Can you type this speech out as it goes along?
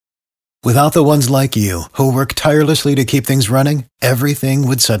Without the ones like you, who work tirelessly to keep things running, everything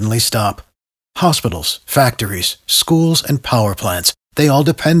would suddenly stop. Hospitals, factories, schools, and power plants, they all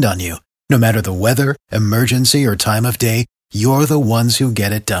depend on you. No matter the weather, emergency, or time of day, you're the ones who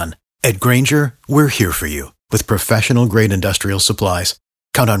get it done. At Grainger, we're here for you with professional-grade industrial supplies.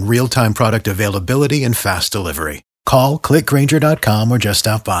 Count on real-time product availability and fast delivery. Call, click Grainger.com, or just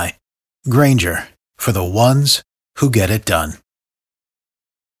stop by. Grainger, for the ones who get it done.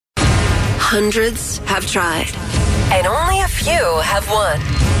 Hundreds have tried, and only a few have won.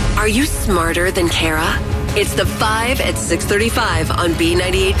 Are you smarter than Kara? It's the 5 at 6:35 on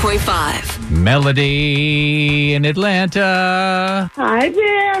B98.5. Melody in Atlanta. Hi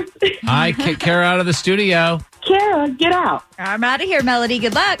there. Hi, kick Kara out of the studio. Kara, get out. I'm out of here, Melody.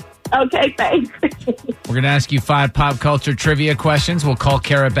 Good luck. Okay, thanks. We're going to ask you 5 pop culture trivia questions. We'll call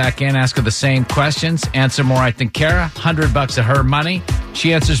Kara back in, ask her the same questions. Answer more right than Kara, $100 of her money.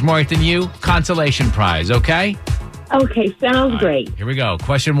 She answers more right than you, consolation prize, okay? Okay, sounds great. Here we go.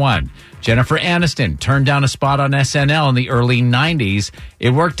 Question 1. Jennifer Aniston turned down a spot on SNL in the early 90s.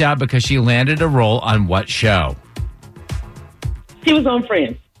 It worked out because she landed a role on what show? She was on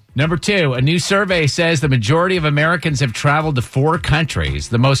Friends. Number 2, a new survey says the majority of Americans have traveled to 4 countries.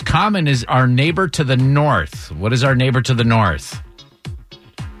 The most common is our neighbor to the north. What is our neighbor to the north?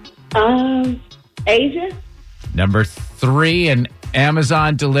 Asia. Number 3, an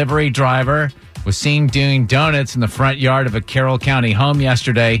Amazon delivery driver was seen doing donuts in the front yard of a Carroll County home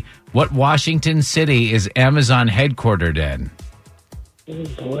yesterday. What Washington city is Amazon headquartered in?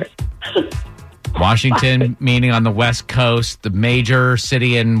 Oh, Lord. Washington, meaning on the West Coast, the major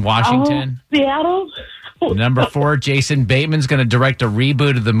city in Washington. Oh, Seattle. Number 4, Jason Bateman's going to direct a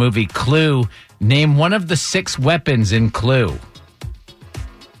reboot of the movie Clue. Name one of the 6 weapons in Clue.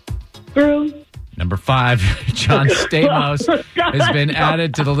 Screw. Number 5, John Stamos has been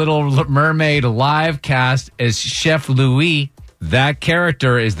added to the Little Mermaid live cast as Chef Louis. That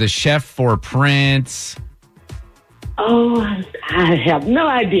character is the chef for Prince. Oh, I have no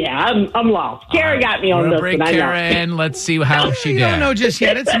idea. I'm lost. Kara got me on this Bring one. I Kara in. Let's see how she You did. don't know just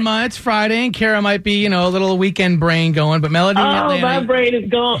yet. It's Friday, and Kara might be, a little weekend brain going. But Melody, in Oh, Atlanta, my brain is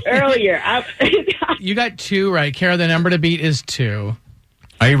gone earlier. you got 2 right. Kara, the number to beat is 2.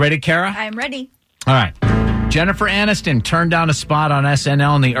 Are you ready, Kara? I'm ready. All right. Jennifer Aniston turned down a spot on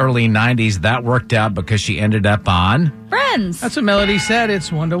SNL in the early 90s. That worked out because she ended up on Friends. That's what Melody said.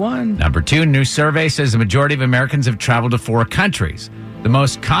 It's 1-1. Number 2. New survey says the majority of Americans have traveled to 4 countries. The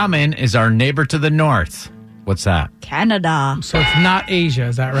most common is our neighbor to the north. What's that? Canada. So it's not Asia,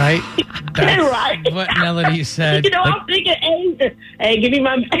 is that right? That's right. what Melody said. I'm thinking Asia. Hey, give me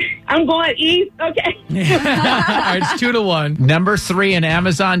I'm going east. Okay. All right, it's 2-1. Number 3, an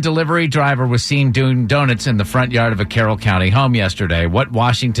Amazon delivery driver was seen doing donuts in the front yard of a Carroll County home yesterday. What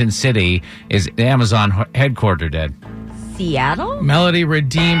Washington city is Amazon headquartered in? Seattle? Melody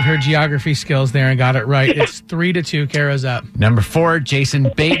redeemed her geography skills there and got it right. It's 3-2. Kara's up. Number 4,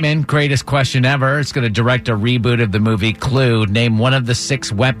 Jason Bateman, greatest question ever, is going to direct a reboot of the movie Clue. Name one of the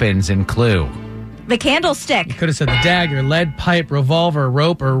 6 weapons in Clue. The candlestick. Could have said the dagger, lead pipe, revolver,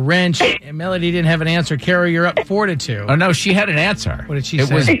 rope, or wrench. And Melody didn't have an answer. Kara, you're up 4-2. Oh, no, she had an answer. What did she say?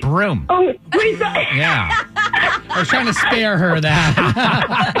 It was broom. Oh, please. Yeah. I was trying to spare her that.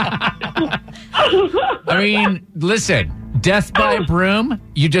 I mean, listen, death by broom,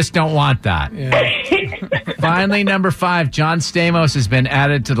 you just don't want that. Yeah. Finally, number 5, John Stamos has been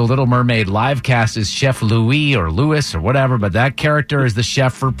added to the Little Mermaid live cast as Chef Louis or Louis or whatever, but that character is the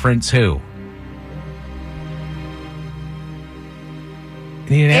chef for Prince who?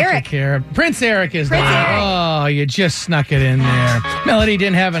 Need an Eric. answer, Kara. Prince Eric is Prince there. Eric. Oh, you just snuck it in there. Melody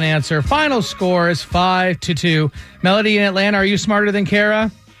didn't have an answer. Final score is 5-2. Melody in Atlanta, are you smarter than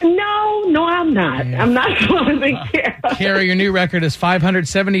Kara? No, I'm not. Yeah. I'm not smarter than Kara. Kara, your new record is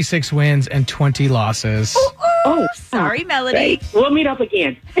 576 wins and 20 losses. Oh, Sorry, Melody. great. We'll meet up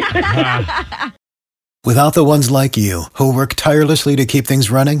again. Without the ones like you, who work tirelessly to keep things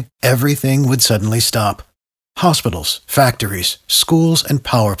running, everything would suddenly stop. Hospitals, factories, schools, and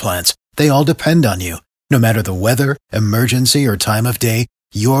power plants, they all depend on you. No matter the weather, emergency, or time of day,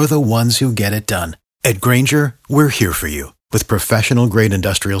 you're the ones who get it done. At Grainger, we're here for you with professional-grade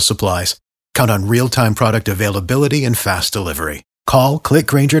industrial supplies. Count on real-time product availability and fast delivery. Call, click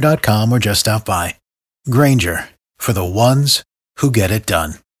Grainger.com, or just stop by. Grainger, for the ones who get it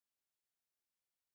done.